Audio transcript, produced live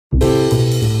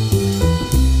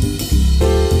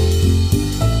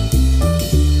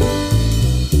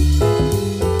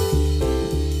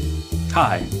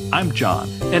I'm John.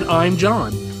 And I'm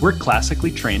John, We're classically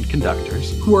trained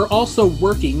conductors. who are also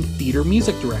working theater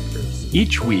music directors,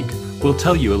 Each week, we'll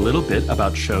tell you a little bit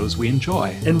about shows we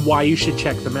enjoy, and why you should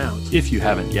check them out. if you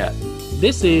haven't yet.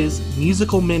 This is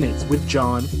Musical Minutes with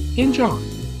John and John.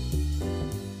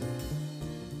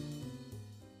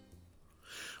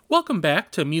 Welcome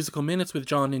back to Musical Minutes with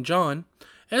John and John.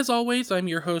 As always, I'm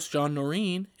your host, John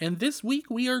Noreen, and this week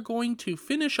we are going to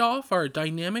finish off our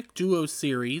dynamic duo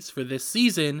series for this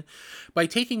season by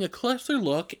taking a closer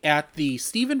look at the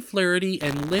Stephen Flaherty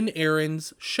and Lynn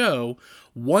Ahrens show,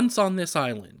 Once on This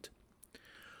Island.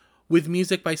 With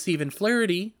music by Stephen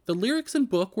Flaherty, the lyrics and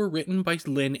book were written by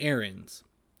Lynn Ahrens.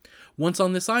 Once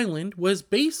on This Island was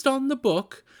based on the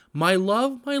book My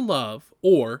Love,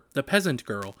 or The Peasant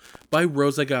Girl by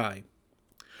Rosa Guy.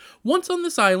 Once on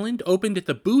This Island opened at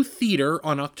the Booth Theater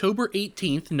on October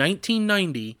 18th,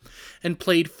 1990, and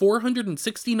played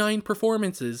 469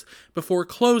 performances before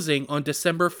closing on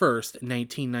December 1st,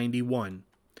 1991.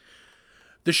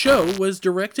 The show was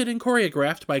directed and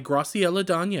choreographed by Graciela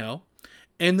Daniel,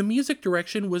 and the music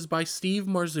direction was by Steve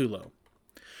Marzullo.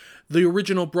 The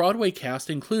original Broadway cast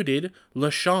included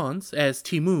LaChance as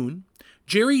Ti-Moune,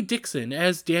 Jerry Dixon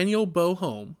as Daniel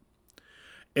Bohome,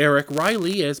 Eric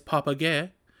Riley as Papa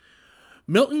Gue,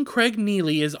 Milton Craig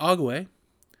Neely as Agwe,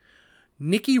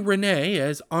 Nikki Renee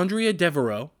as Andrea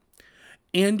Devereaux,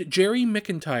 and Jerry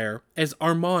McIntyre as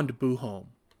Armand Bohome.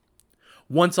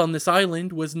 Once on This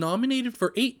Island was nominated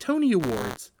for 8 Tony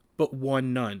Awards, but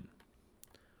won none.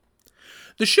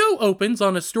 The show opens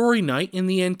on a story night in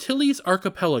the Antilles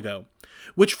archipelago,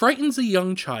 which frightens a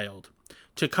young child.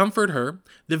 To comfort her,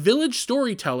 the village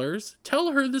storytellers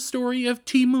tell her the story of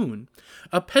Ti-Moune,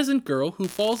 a peasant girl who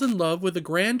falls in love with a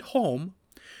grand homme,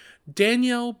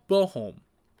 Daniel Bohome.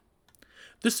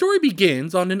 The story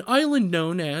begins on an island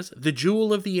known as the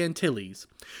Jewel of the Antilles,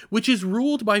 which is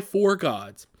ruled by 4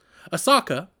 gods: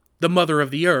 Asaka, the mother of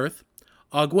the earth;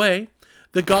 Agwe,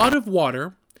 the god of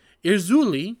water;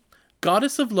 Irzuli,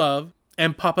 goddess of love;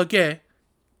 and Papa Gue,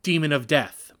 demon of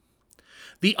death.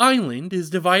 The island is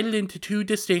divided into 2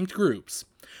 distinct groups: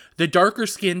 the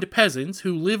darker-skinned peasants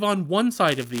who live on one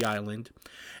side of the island,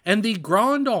 and the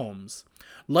Grand Hommes,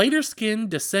 lighter-skinned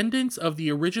descendants of the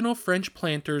original French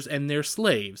planters and their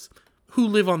slaves, who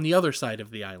live on the other side of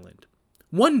the island.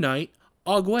 One night,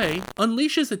 Agwe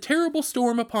unleashes a terrible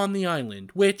storm upon the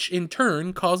island, which, in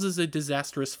turn, causes a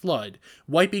disastrous flood,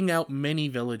 wiping out many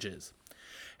villages.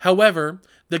 However,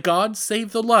 the gods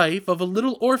save the life of a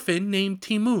little orphan named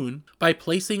Ti-Moune by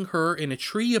placing her in a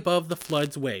tree above the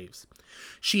flood's waves.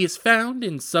 She is found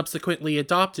and subsequently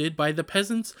adopted by the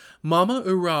peasants Mama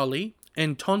Urali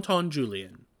and Tonton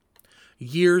Julien.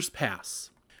 Years pass.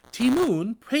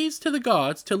 Ti-Moune prays to the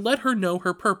gods to let her know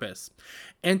her purpose,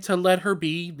 and to let her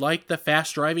be like the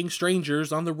fast-driving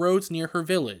strangers on the roads near her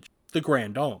village, the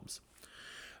Grand Hommes.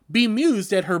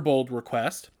 Bemused at her bold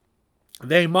request,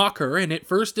 they mock her and at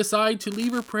first decide to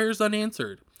leave her prayers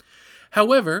unanswered.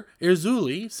 However,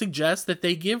 Irzuli suggests that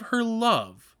they give her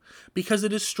love, because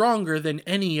it is stronger than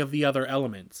any of the other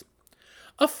elements.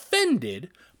 Offended,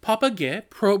 Papa Gue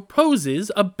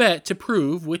proposes a bet to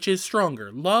prove which is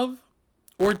stronger, love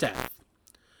or death.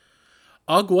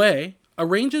 Agwe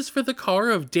arranges for the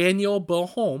car of Daniel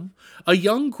Bohome, a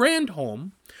young grand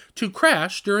homme, to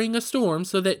crash during a storm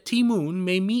so that Ti-Moune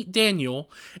may meet Daniel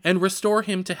and restore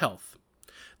him to health.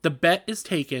 The bet is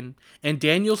taken, and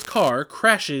Daniel's car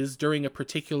crashes during a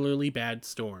particularly bad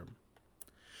storm.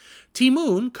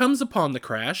 Ti-Moune comes upon the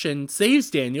crash and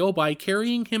saves Daniel by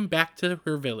carrying him back to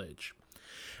her village.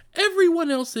 Everyone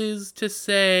else is, to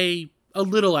say, a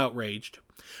little outraged,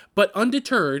 but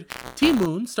undeterred,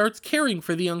 Ti-Moune starts caring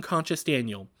for the unconscious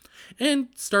Daniel, and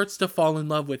starts to fall in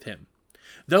love with him.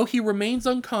 Though he remains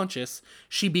unconscious,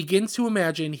 she begins to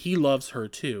imagine he loves her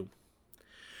too.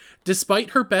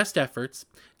 Despite her best efforts,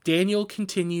 Daniel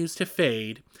continues to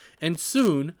fade, and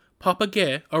soon Papa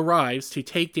Gue arrives to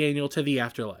take Daniel to the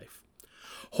afterlife.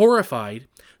 Horrified,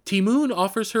 Ti-Moune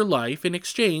offers her life in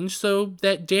exchange so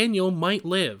that Daniel might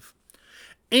live.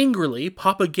 Angrily,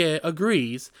 Papa Gue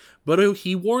agrees, but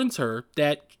he warns her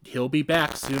that he'll be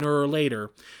back sooner or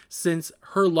later, since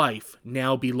her life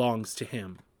now belongs to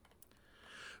him.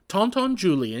 Tonton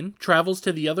Julien travels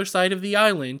to the other side of the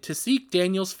island to seek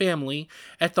Daniel's family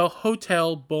at the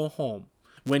Hotel Bohome.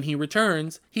 When he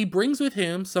returns, he brings with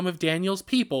him some of Daniel's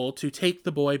people to take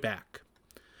the boy back.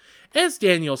 As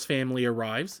Daniel's family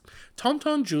arrives,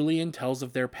 Tonton Julien tells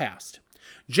of their past.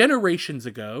 Generations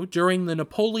ago, during the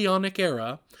Napoleonic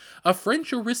era, a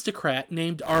French aristocrat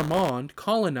named Armand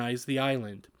colonized the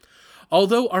island.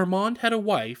 Although Armand had a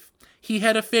wife, he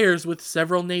had affairs with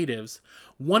several natives,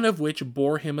 one of which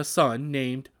bore him a son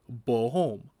named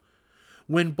Bohème.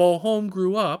 When Bohème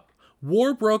grew up,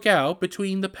 war broke out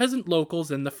between the peasant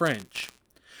locals and the French.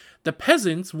 The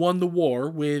peasants won the war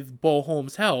with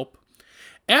Bohème's help,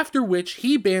 after which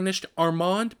he banished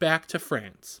Armand back to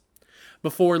France.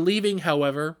 Before leaving,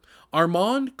 however,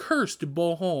 Armand cursed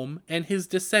Bohème and his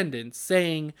descendants,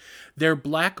 saying their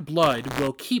black blood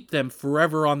will keep them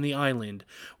forever on the island,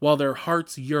 while their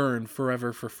hearts yearn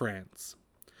forever for France.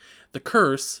 The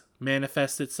curse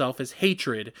manifests itself as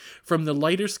hatred from the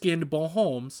lighter-skinned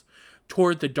Bohèmes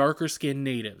toward the darker-skinned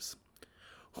natives,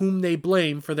 whom they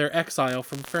blame for their exile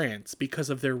from France because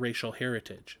of their racial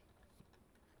heritage.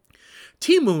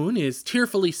 Ti-Moune is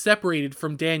tearfully separated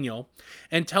from Daniel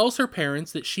and tells her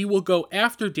parents that she will go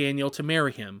after Daniel to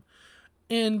marry him,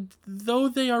 and though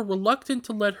they are reluctant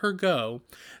to let her go,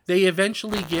 they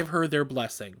eventually give her their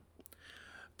blessing.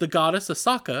 The goddess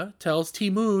Asaka tells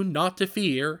Ti-Moune not to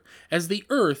fear, as the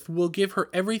earth will give her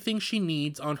everything she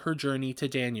needs on her journey to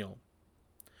Daniel.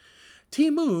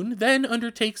 Ti-Moune then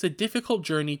undertakes a difficult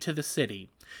journey to the city,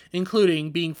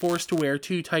 including being forced to wear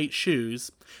too tight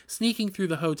shoes, sneaking through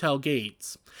the hotel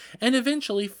gates, and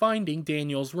eventually finding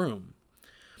Daniel's room.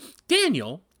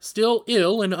 Daniel, still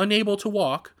ill and unable to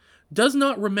walk, does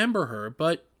not remember her,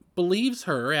 but believes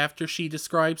her after she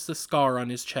describes the scar on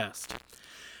his chest.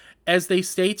 As they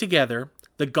stay together,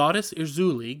 the goddess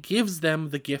Erzulie gives them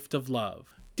the gift of love.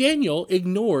 Daniel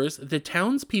ignores the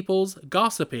townspeople's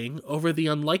gossiping over the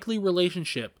unlikely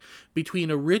relationship between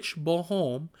a rich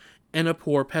Bohème and a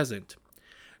poor peasant.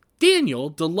 Daniel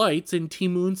delights in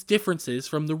Ti-Moune's differences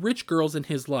from the rich girls in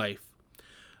his life,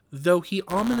 though he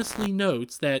ominously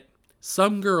notes that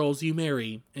some girls you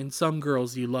marry and some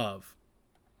girls you love.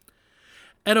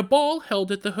 At a ball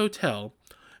held at the hotel,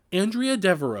 Andrea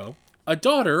Devereaux, a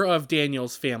daughter of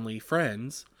Daniel's family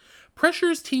friends,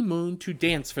 pressures Ti-Moune to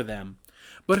dance for them,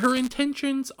 but her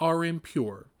intentions are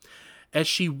impure, as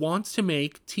she wants to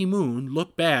make Ti-Moune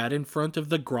look bad in front of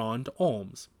the Grand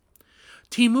Hommes.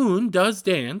 Ti-Moune does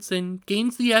dance and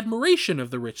gains the admiration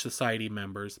of the rich society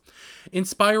members,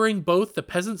 inspiring both the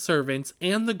peasant servants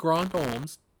and the Grand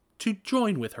Hommes to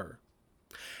join with her.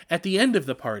 At the end of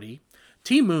the party,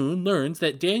 Ti-Moune learns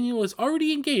that Daniel is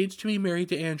already engaged to be married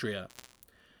to Andrea.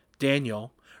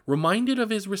 Daniel, reminded of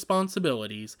his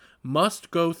responsibilities,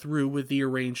 must go through with the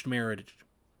arranged marriage.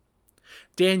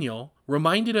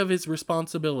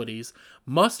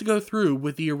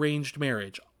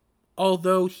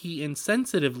 Although he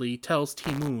insensitively tells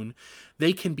Ti-Moune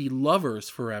they can be lovers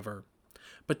forever,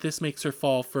 but this makes her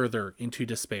fall further into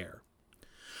despair.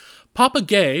 Papa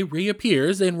Gay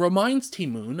reappears and reminds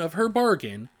Ti-Moune of her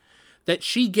bargain, that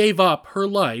she gave up her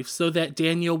life so that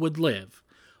Daniel would live,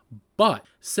 but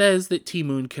says that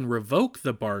Ti-Moune can revoke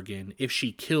the bargain if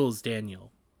she kills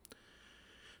Daniel.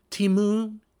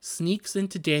 Ti-Moune sneaks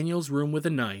into Daniel's room with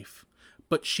a knife,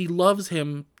 but she loves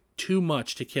him too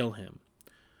much to kill him.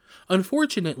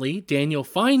 Unfortunately, Daniel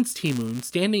finds Ti-Moune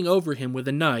standing over him with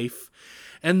a knife,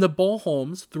 and the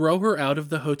Bohèmes throw her out of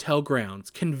the hotel grounds,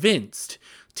 convinced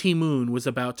Ti-Moune was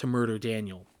about to murder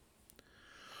Daniel.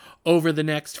 Over the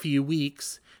next few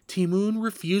weeks, Ti-Moune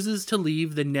refuses to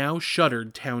leave the now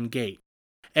shuttered town gate.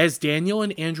 As Daniel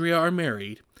and Andrea are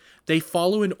married, they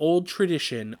follow an old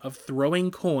tradition of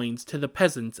throwing coins to the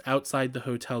peasants outside the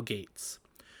hotel gates.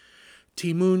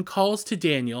 Ti-Moune calls to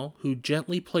Daniel, who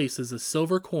gently places a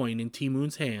silver coin in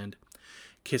Ti-Moune's hand,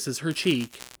 kisses her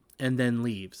cheek, and then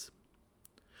leaves.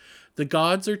 The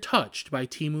gods are touched by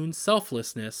Ti-Moune's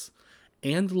selflessness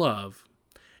and love,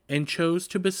 and chose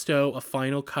to bestow a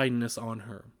final kindness on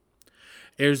her.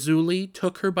 Erzulie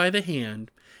took her by the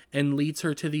hand and leads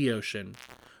her to the ocean,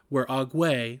 where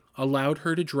Agwe allowed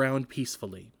her to drown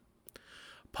peacefully.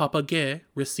 Papa Gay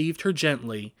received her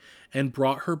gently and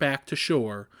brought her back to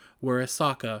shore, where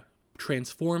Asaka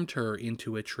transformed her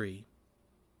into a tree.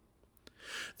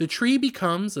 The tree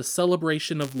becomes a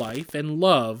celebration of life and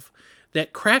love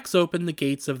that cracks open the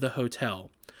gates of the hotel,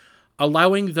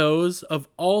 allowing those of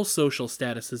all social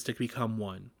statuses to become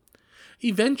one.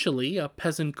 Eventually, a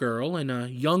peasant girl and a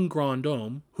young grand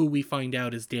homme, who we find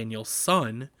out is Daniel's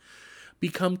son,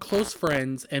 become close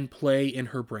friends and play in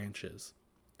her branches.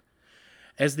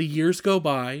 As the years go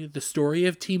by, the story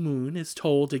of Ti-Moune is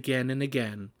told again and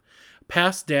again,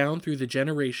 passed down through the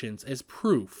generations as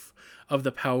proof of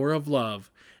the power of love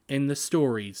and the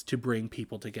stories to bring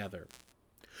people together.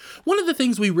 One of the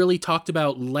things we really talked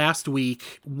about last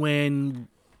week when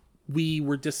we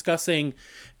were discussing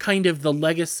kind of the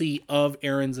legacy of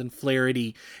Ahrens and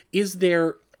Flaherty is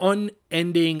their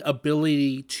unending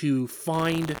ability to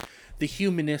find the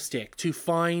humanistic, to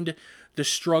find the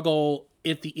struggle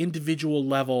at the individual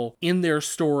level in their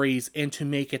stories and to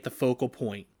make it the focal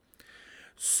point.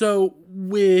 So,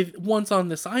 with Once on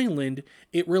This Island,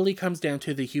 it really comes down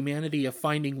to the humanity of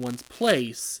finding one's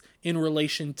place in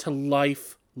relation to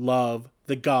life, love,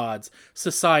 the gods,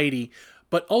 society,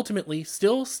 but ultimately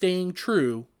still staying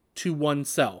true to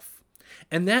oneself.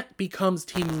 And that becomes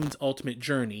Ti Moon's ultimate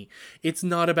journey. It's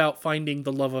not about finding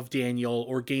the love of Daniel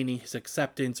or gaining his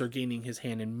acceptance or gaining his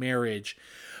hand in marriage,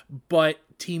 but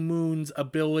Ti Moon's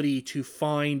ability to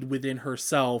find within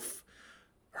herself,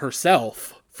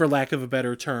 for lack of a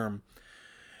better term,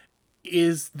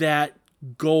 is that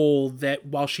goal that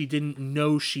while she didn't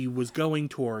know she was going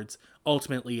towards,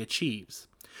 ultimately achieves.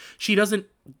 She doesn't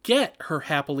get her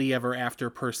happily ever after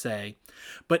per se,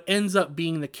 but ends up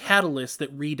being the catalyst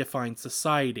that redefines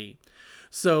society.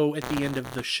 So at the end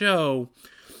of the show,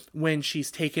 when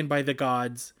she's taken by the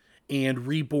gods and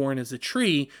reborn as a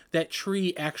tree, that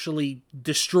tree actually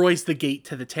destroys the gate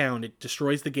to the town. It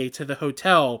destroys the gate to the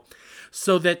hotel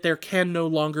so that there can no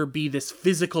longer be this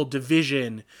physical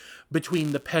division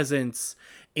between the peasants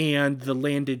and the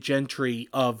landed gentry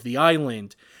of the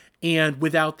island. And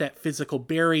without that physical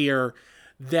barrier,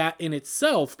 that in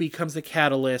itself becomes a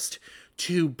catalyst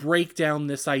to break down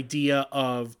this idea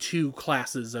of two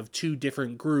classes, of two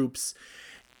different groups,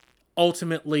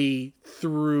 ultimately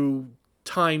through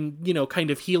time,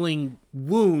 kind of healing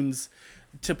wounds,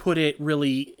 to put it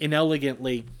really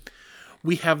inelegantly.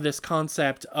 We have this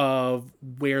concept of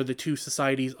where the two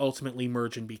societies ultimately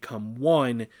merge and become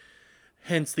one.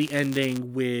 Hence the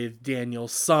ending with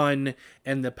Daniel's son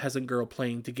and the peasant girl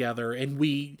playing together. And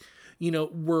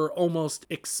we're almost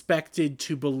expected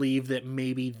to believe that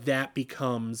maybe that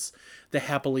becomes the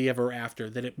happily ever after,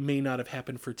 that it may not have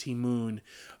happened for Ti Moon,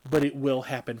 but it will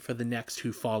happen for the next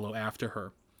who follow after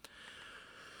her.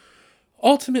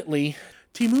 Ultimately,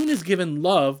 Ti Moon is given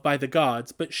love by the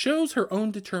gods, but shows her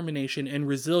own determination and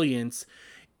resilience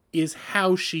is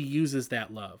how she uses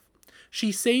that love.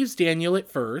 She saves Daniel at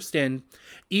first, and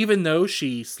even though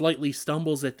she slightly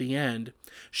stumbles at the end,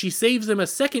 she saves him a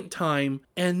second time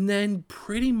and then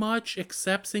pretty much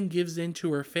accepts and gives in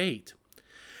to her fate.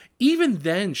 Even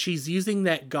then, she's using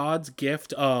that God's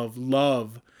gift of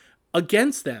love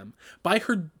against them. By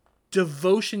her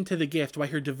devotion to the gift, by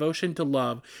her devotion to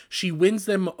love, she wins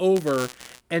them over,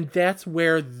 and that's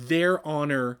where their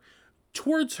honor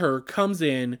towards her comes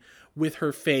in with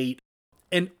her fate,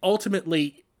 and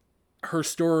ultimately her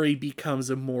story becomes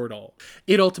immortal.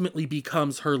 It ultimately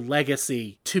becomes her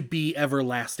legacy to be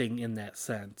everlasting in that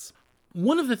sense.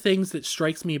 One of the things that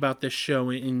strikes me about this show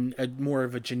in a more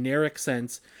of a generic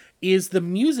sense is the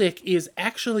music is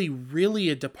actually really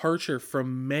a departure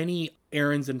from many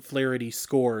Ahrens and Flaherty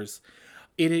scores.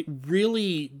 It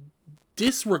really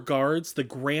disregards the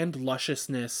grand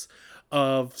lusciousness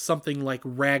of something like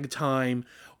Ragtime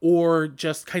or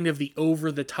just kind of the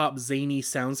over-the-top zany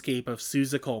soundscape of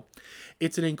Seussical.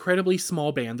 It's an incredibly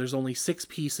small band. There's only 6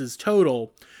 pieces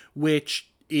total, which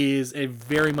is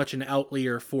very much an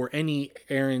outlier for any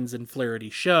Ahrens and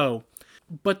Flaherty show.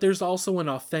 But there's also an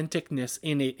authenticness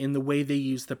in it, in the way they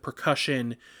use the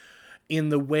percussion, in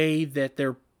the way that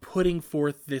they're putting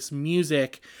forth this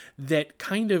music that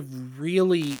kind of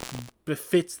really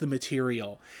befits the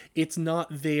material. It's not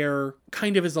there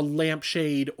kind of as a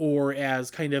lampshade or as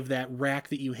kind of that rack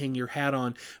that you hang your hat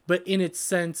on, but in its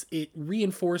sense, it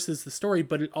reinforces the story,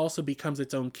 but it also becomes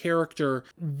its own character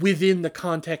within the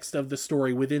context of the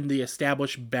story, within the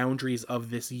established boundaries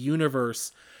of this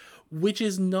universe, which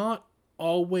is not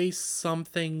always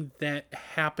something that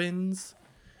happens,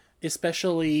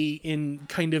 especially in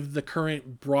kind of the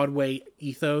current Broadway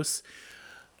ethos.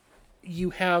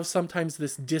 You have sometimes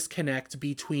this disconnect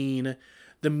between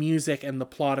the music and the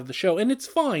plot of the show. And it's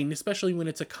fine, especially when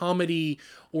it's a comedy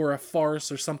or a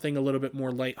farce or something a little bit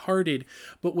more lighthearted.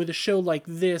 But with a show like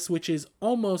this, which is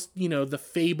almost, the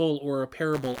fable or a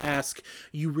parable-esque,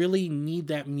 you really need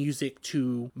that music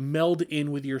to meld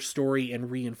in with your story and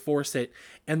reinforce it.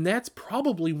 And that's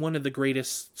probably one of the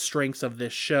greatest strengths of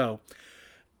this show.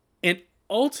 And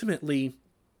ultimately,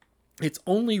 it's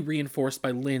only reinforced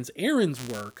by Linz Ahrens'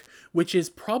 work, which is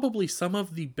probably some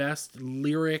of the best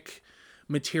lyric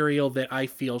material that I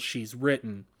feel she's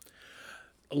written.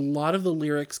 A lot of the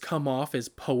lyrics come off as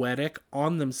poetic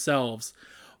on themselves,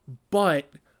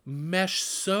 but mesh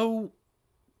so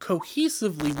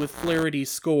cohesively with Flaherty's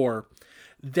score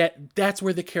that's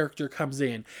where the character comes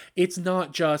in. It's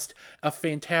not just a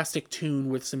fantastic tune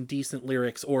with some decent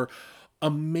lyrics or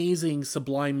amazing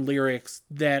sublime lyrics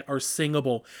that are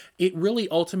singable. It really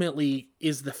ultimately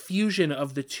is the fusion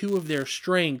of the two of their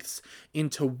strengths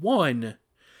into one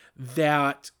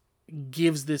that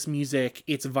gives this music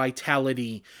its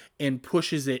vitality and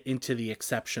pushes it into the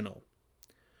exceptional.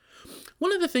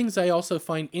 One of the things I also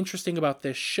find interesting about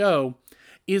this show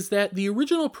is that the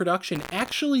original production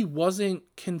actually wasn't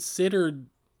considered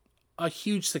a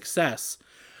huge success.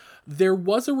 There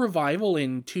was a revival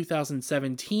in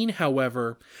 2017,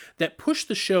 however, that pushed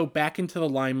the show back into the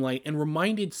limelight and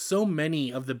reminded so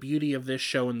many of the beauty of this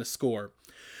show and the score.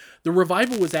 The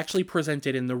revival was actually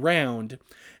presented in The Round,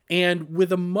 and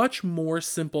with a much more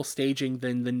simple staging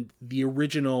than the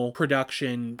original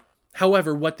production.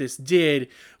 However, what this did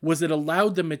was it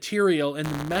allowed the material and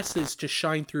the message to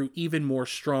shine through even more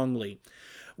strongly,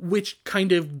 which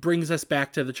kind of brings us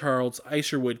back to the Charles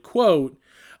Isherwood quote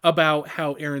about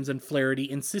how Ahrens and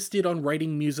Flaherty insisted on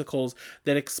writing musicals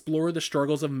that explore the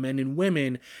struggles of men and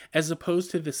women, as opposed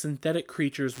to the synthetic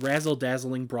creatures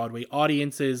razzle-dazzling Broadway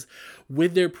audiences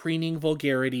with their preening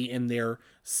vulgarity and their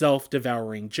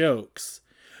self-devouring jokes.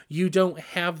 You don't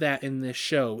have that in this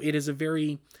show. It is a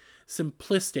very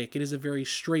simplistic, it is a very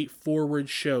straightforward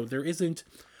show. There isn't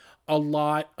a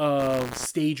lot of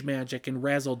stage magic and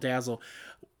razzle-dazzle.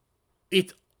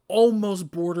 It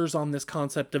almost borders on this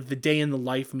concept of the day in the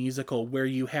life musical, where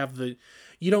you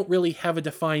don't really have a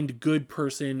defined good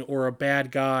person or a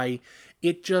bad guy.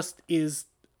 It just is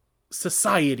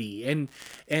society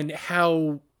and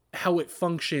how it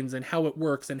functions and how it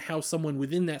works and how someone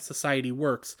within that society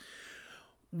works.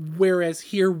 Whereas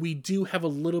here we do have a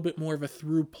little bit more of a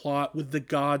through plot with the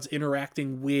gods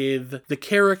interacting with the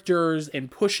characters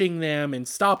and pushing them and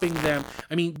stopping them.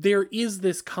 I mean, there is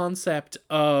this concept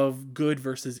of good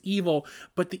versus evil,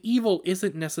 but the evil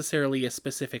isn't necessarily a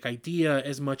specific idea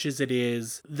as much as it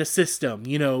is the system.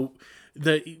 You know,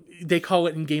 they call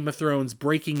it in Game of Thrones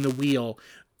breaking the wheel.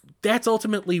 That's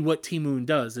ultimately what Ti Moune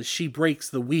does, is she breaks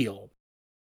the wheel.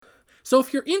 So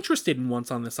if you're interested in Once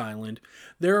on This Island,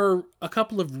 there are a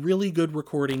couple of really good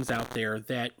recordings out there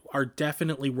that are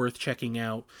definitely worth checking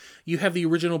out. You have the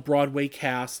original Broadway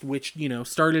cast, which,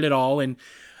 started it all, and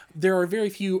there are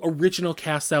very few original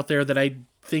casts out there that I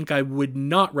think I would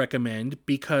not recommend,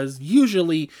 because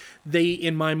usually they,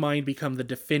 in my mind, become the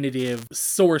definitive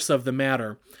source of the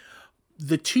matter.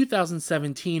 The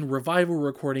 2017 revival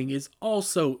recording is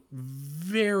also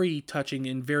very touching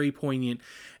and very poignant,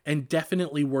 and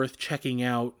definitely worth checking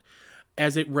out,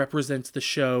 as it represents the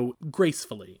show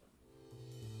gracefully.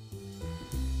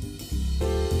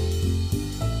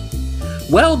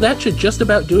 Well, that should just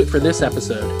about do it for this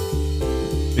episode.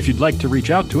 If you'd like to reach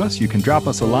out to us, you can drop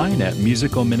us a line at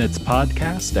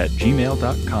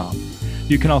musicalminutespodcast@gmail.com.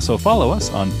 You can also follow us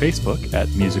on Facebook at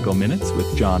Musical Minutes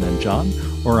with John and John,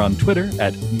 or on Twitter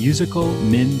at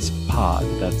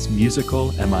MusicalMinsPod. That's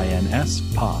Musical MINS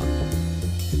Pod.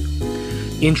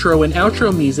 Intro and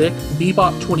outro music,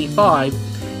 Bebop 25,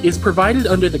 is provided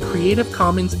under the Creative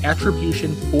Commons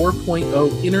Attribution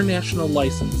 4.0 International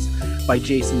License by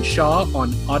Jason Shaw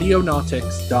on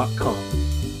Audionautics.com.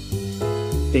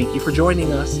 Thank you for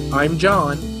joining us. I'm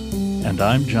John. And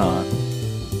I'm John.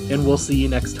 And we'll see you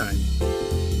next time.